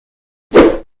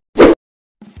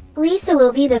Lisa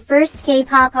will be the first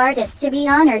K-pop artist to be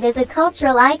honored as a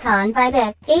cultural icon by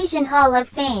the Asian Hall of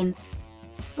Fame.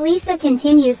 Lisa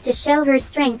continues to show her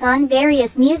strength on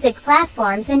various music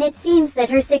platforms, and it seems that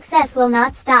her success will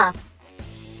not stop.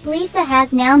 Lisa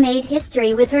has now made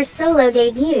history with her solo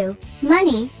debut,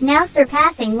 Money, now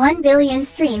surpassing 1 billion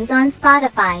streams on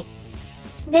Spotify.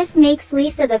 This makes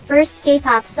Lisa the first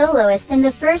K-pop soloist and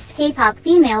the first K-pop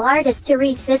female artist to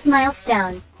reach this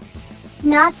milestone.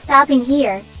 Not stopping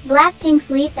here, BLACKPINK's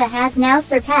Lisa has now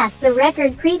surpassed the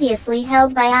record previously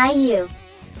held by IU.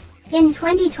 In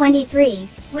 2023,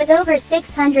 with over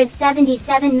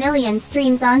 677 million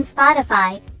streams on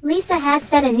Spotify, Lisa has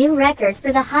set a new record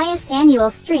for the highest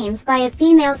annual streams by a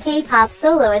female K-pop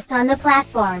soloist on the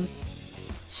platform.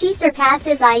 She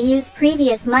surpasses IU's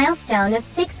previous milestone of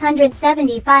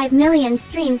 675 million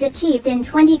streams achieved in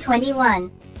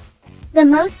 2021. The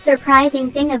most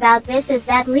surprising thing about this is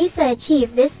that Lisa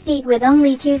achieved this feat with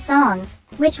only 2 songs,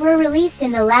 which were released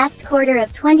in the last quarter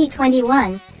of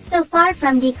 2021, so far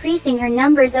from decreasing her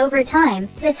numbers over time.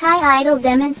 The Thai idol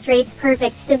demonstrates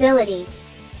perfect stability.